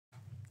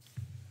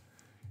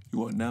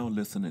You are now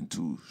listening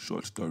to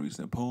Short Stories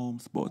and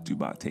Poems brought to you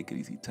by Take It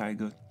Easy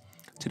Tiger.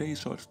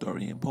 Today's short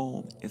story and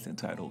poem is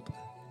entitled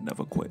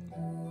Never Quit.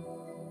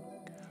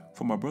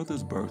 For my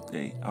brother's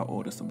birthday, I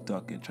ordered some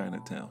duck in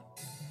Chinatown.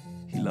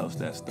 He loves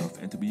that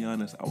stuff, and to be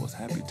honest, I was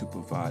happy to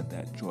provide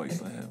that joy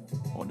for him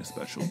on a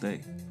special day.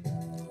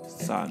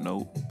 Side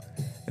note,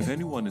 if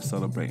anyone is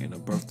celebrating a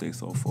birthday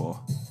so far,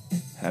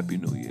 Happy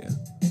New Year.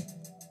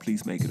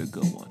 Please make it a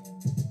good one.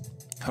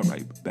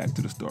 Alright, back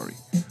to the story.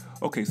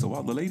 Okay, so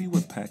while the lady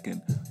was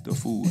packing the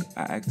food,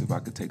 I asked if I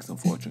could take some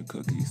fortune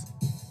cookies.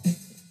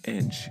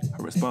 And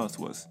her response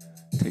was,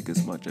 take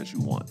as much as you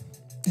want.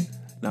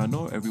 Now I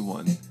know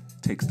everyone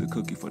takes the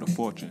cookie for the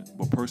fortune,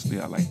 but personally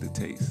I like the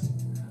taste.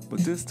 But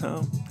this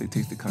time, they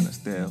tasted kind of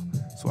stale,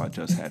 so I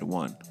just had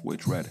one,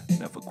 which read,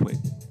 Never Quit.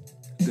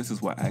 This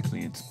is what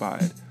actually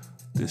inspired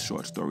this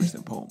short stories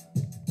and poem.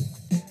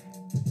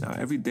 Now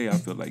every day I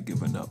feel like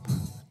giving up,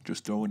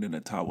 just throwing in a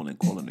towel and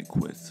calling it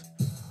quits.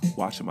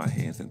 Washing my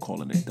hands and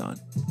calling it done.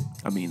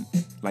 I mean,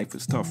 life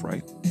is tough,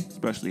 right?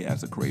 Especially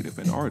as a creative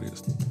and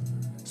artist.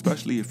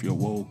 Especially if you're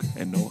woke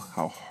and know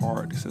how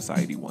hard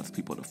society wants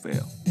people to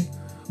fail.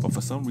 But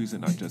for some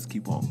reason, I just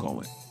keep on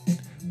going.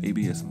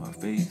 Maybe it's my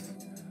faith,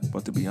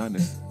 but to be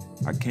honest,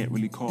 I can't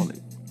really call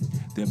it.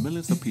 There are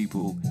millions of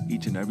people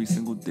each and every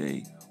single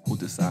day who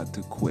decide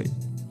to quit.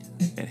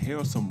 And here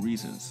are some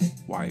reasons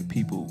why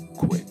people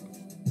quit.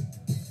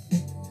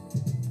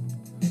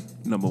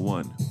 Number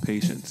 1,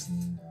 patience.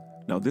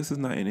 Now this is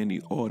not in any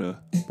order,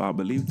 but I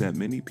believe that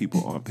many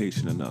people aren't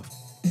patient enough.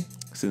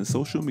 Since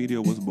social media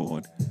was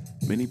born,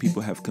 many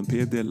people have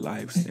compared their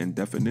lives and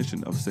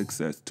definition of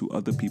success to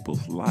other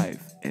people's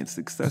life and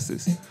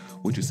successes,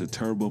 which is a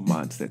terrible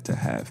mindset to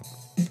have.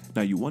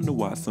 Now you wonder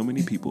why so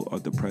many people are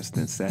depressed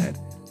and sad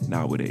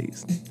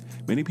nowadays.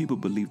 Many people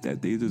believe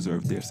that they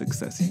deserve their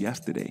success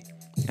yesterday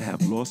and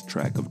have lost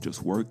track of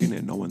just working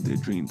and knowing their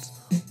dreams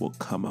will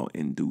come out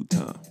in due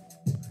time.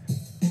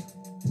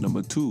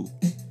 Number 2,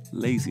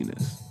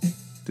 laziness.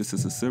 This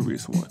is a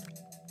serious one.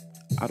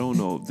 I don't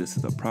know if this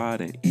is a pride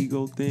and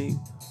ego thing,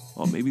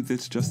 or maybe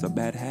this is just a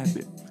bad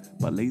habit,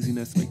 but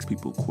laziness makes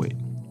people quit.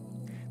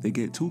 They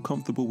get too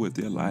comfortable with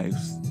their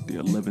lives,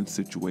 their living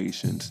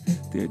situations,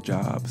 their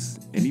jobs,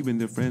 and even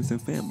their friends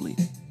and family.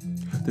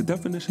 The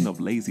definition of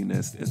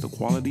laziness is the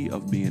quality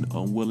of being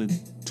unwilling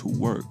to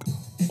work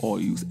or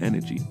use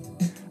energy.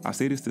 I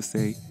say this to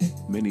say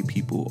many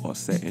people are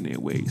set in their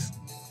ways.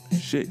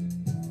 Shit,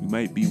 you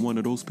might be one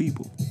of those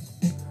people.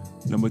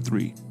 Number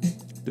 3,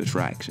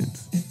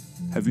 distractions.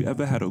 Have you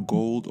ever had a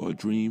goal or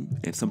dream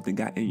and something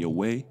got in your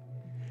way?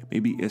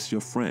 Maybe it's your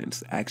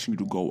friends asking you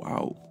to go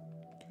out.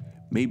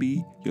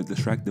 Maybe you're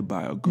distracted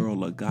by a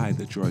girl or guy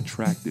that you're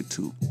attracted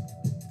to.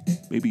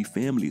 Maybe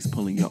family's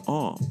pulling your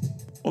arm.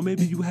 Or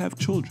maybe you have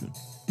children.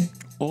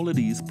 All of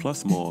these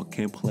plus more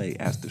can play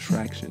as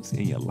distractions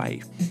in your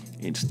life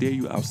and steer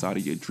you outside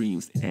of your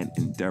dreams and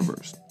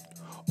endeavors.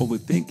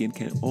 Overthinking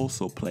can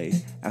also play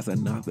as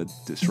another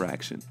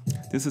distraction.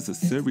 This is a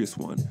serious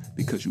one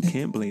because you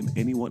can't blame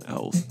anyone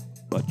else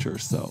but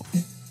yourself.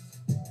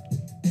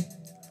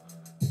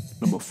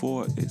 Number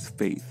 4 is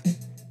faith.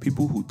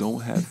 People who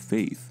don't have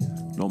faith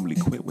normally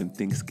quit when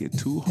things get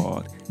too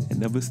hard and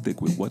never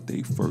stick with what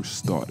they first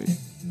started.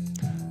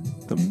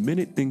 The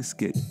minute things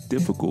get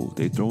difficult,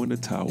 they throw in the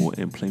towel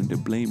and play the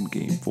blame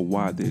game for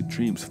why their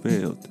dreams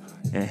failed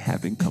and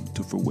haven't come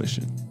to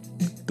fruition.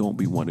 Don't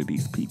be one of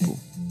these people.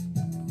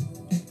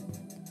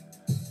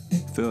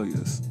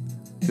 Failures.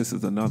 This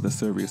is another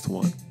serious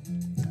one.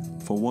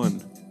 For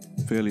one,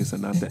 failures are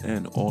not the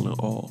end all in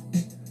all.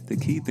 The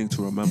key thing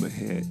to remember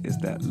here is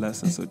that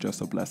lessons are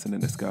just a blessing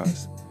in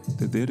disguise.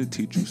 They're there to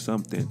teach you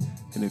something,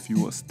 and if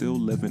you are still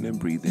living and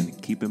breathing,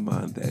 keep in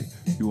mind that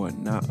you are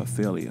not a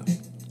failure.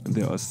 And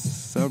there are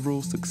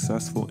several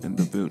successful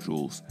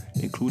individuals,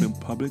 including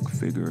public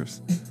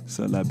figures,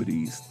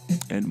 celebrities,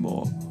 and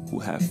more, who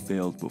have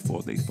failed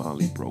before they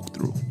finally broke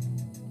through.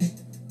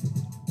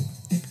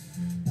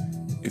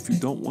 If you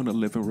don't want to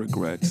live in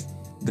regrets,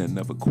 then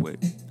never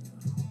quit.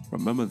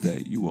 Remember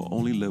that you will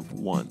only live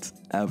once,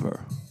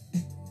 ever.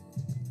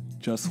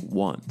 Just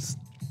once.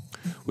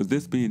 With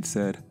this being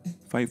said,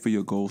 fight for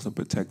your goals and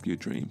protect your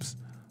dreams.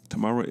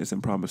 Tomorrow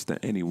isn't promised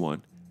to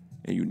anyone,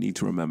 and you need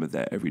to remember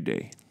that every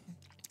day.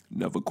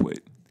 Never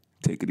quit.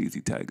 Take it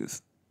easy,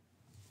 Tigers.